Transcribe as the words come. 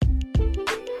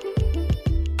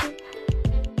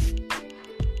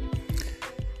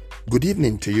Good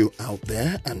evening to you out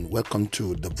there, and welcome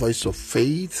to the Voice of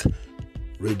Faith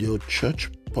Radio Church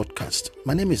podcast.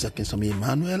 My name is Akinsomi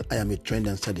Emmanuel. I am a trained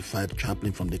and certified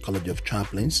chaplain from the College of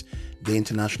Chaplains, the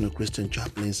International Christian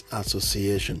Chaplains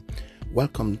Association.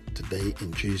 Welcome today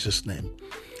in Jesus' name.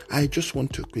 I just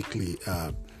want to quickly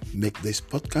make this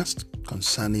podcast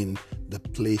concerning the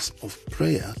place of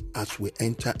prayer as we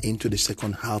enter into the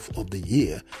second half of the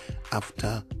year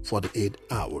after 48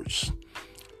 hours.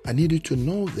 I need you to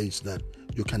know this, that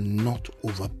you cannot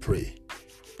over pray.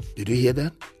 Did you hear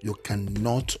that? You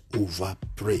cannot over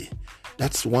pray.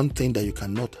 That's one thing that you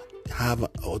cannot have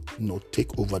or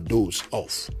take overdose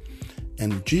of.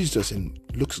 And Jesus in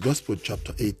Luke's Gospel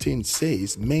chapter 18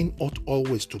 says, men ought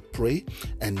always to pray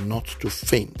and not to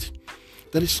faint.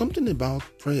 There is something about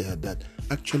prayer that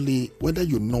actually, whether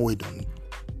you know it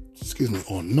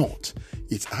or not,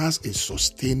 it has a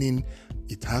sustaining,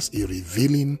 it has a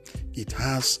revealing, it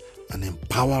has an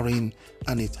empowering,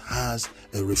 and it has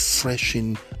a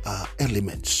refreshing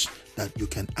elements that you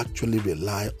can actually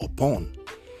rely upon.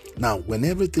 Now, when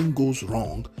everything goes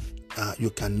wrong, you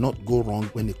cannot go wrong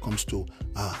when it comes to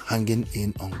hanging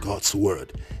in on God's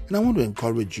word. And I want to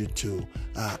encourage you to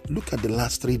look at the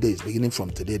last 3 days, beginning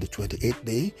from today, the 28th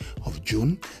day of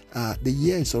June. The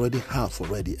year is already half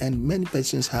already, and many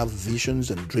persons have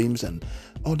visions and dreams and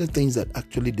other things that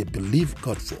actually they believe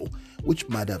God for, which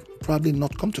might have probably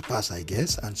not come to pass, I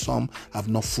guess, and some have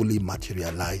not fully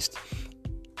materialized.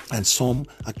 And some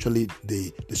actually,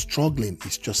 the struggling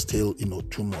is just still,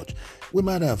 too much. We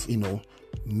might have,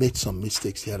 made some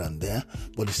mistakes here and there,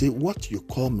 but you see, what you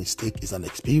call mistake is an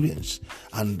experience.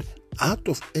 And out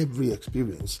of every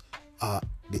experience,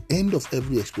 the end of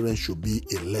every experience should be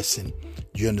a lesson.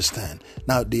 Do you understand?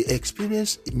 Now, the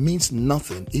experience means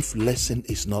nothing if lesson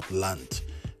is not learned.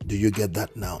 Do you get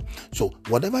that now? So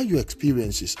whatever your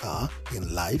experiences are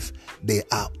in life, they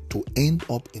are to end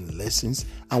up in lessons.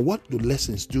 And what do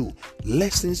lessons do?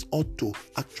 Lessons ought to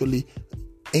actually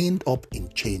end up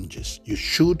in changes. You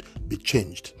should be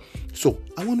changed. So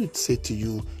I want to say to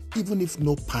you, even if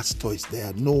no pastor is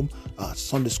there, no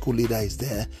Sunday school leader is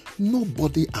there,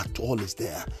 nobody at all is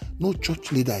there, no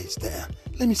church leader is there,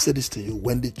 let me say this to you: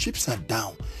 when the chips are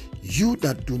down, you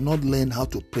that do not learn how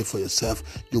to pray for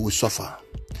yourself, you will suffer.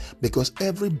 Because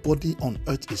everybody on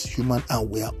earth is human, and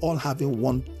we are all having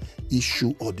one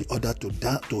issue or the other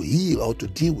to heal or to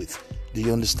deal with. Do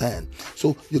you understand?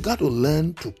 So you got to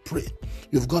learn to pray.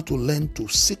 You've got to learn to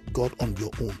seek God on your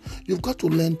own. You've got to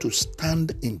learn to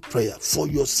stand in prayer for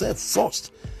yourself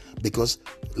first. Because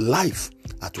life,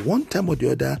 at one time or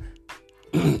the other,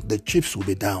 the chips will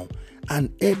be down,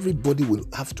 and everybody will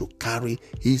have to carry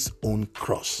his own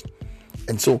cross.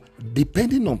 And so,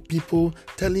 depending on people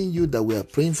telling you that we are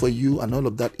praying for you and all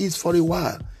of that, is for a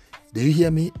while. Do you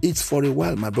hear me? It's for a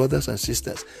while, my brothers and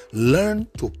sisters. Learn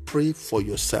to pray for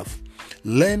yourself.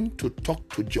 Learn to talk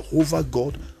to Jehovah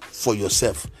God for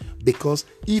yourself. Because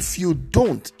if you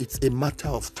don't, it's a matter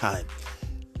of time.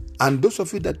 And those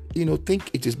of you that, think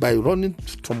it is by running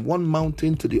from one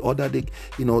mountain to the other,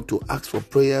 to ask for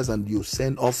prayers and you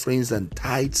send offerings and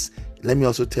tithes, let me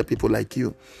also tell people like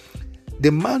you,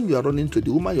 the man you are running to,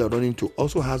 the woman you are running to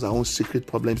also has her own secret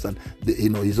problems and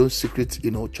his own secret,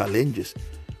 challenges.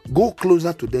 Go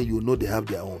closer to them, you will know they have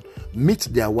their own. Meet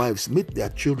their wives, meet their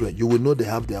children, you will know they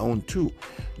have their own too.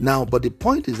 Now, but the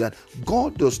point is that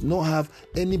God does not have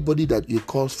anybody that He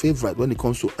calls favorite when it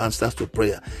comes to answers to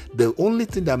prayer. The only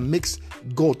thing that makes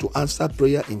God to answer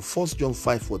prayer in 1 John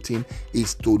 5:14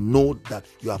 is to know that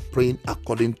you are praying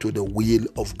according to the will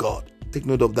of God. Take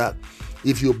note of that.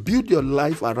 If you build your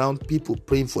life around people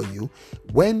praying for you,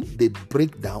 when they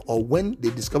break down or when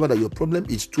they discover that your problem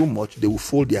is too much, they will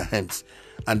fold their hands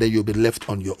and then you'll be left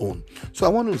on your own. So I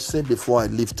want to say before I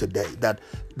leave today that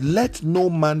let no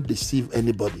man deceive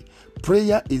anybody.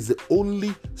 Prayer is the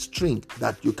only string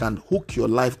that you can hook your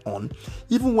life on,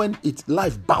 even when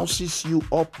life bounces you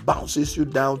up, bounces you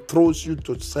down, throws you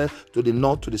to the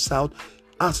north, to the south.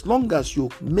 As long as you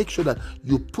make sure that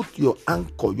you put your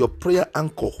anchor, your prayer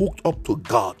anchor, hooked up to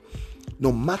God,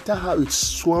 no matter how it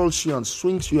swirls you and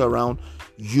swings you around,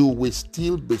 you will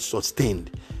still be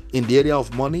sustained. In the area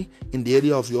of money, in the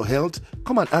area of your health,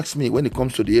 come and ask me when it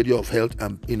comes to the area of health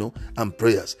and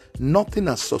prayers. Nothing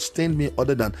has sustained me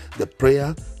other than the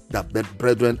prayer that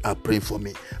brethren are praying for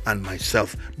me and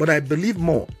myself. But I believe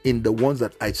more in the ones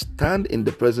that I stand in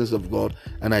the presence of God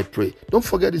and I pray. Don't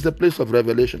forget, it's a place of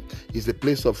revelation. It's a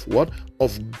place of what?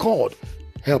 Of God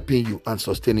helping you and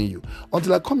sustaining you.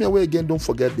 Until I come your way again, don't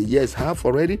forget the year is half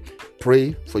already.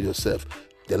 Pray for yourself.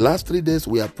 The last 3 days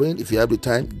we are praying. If you have the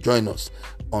time, join us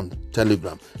on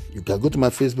Telegram. You can go to my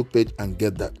Facebook page and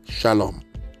get that. Shalom.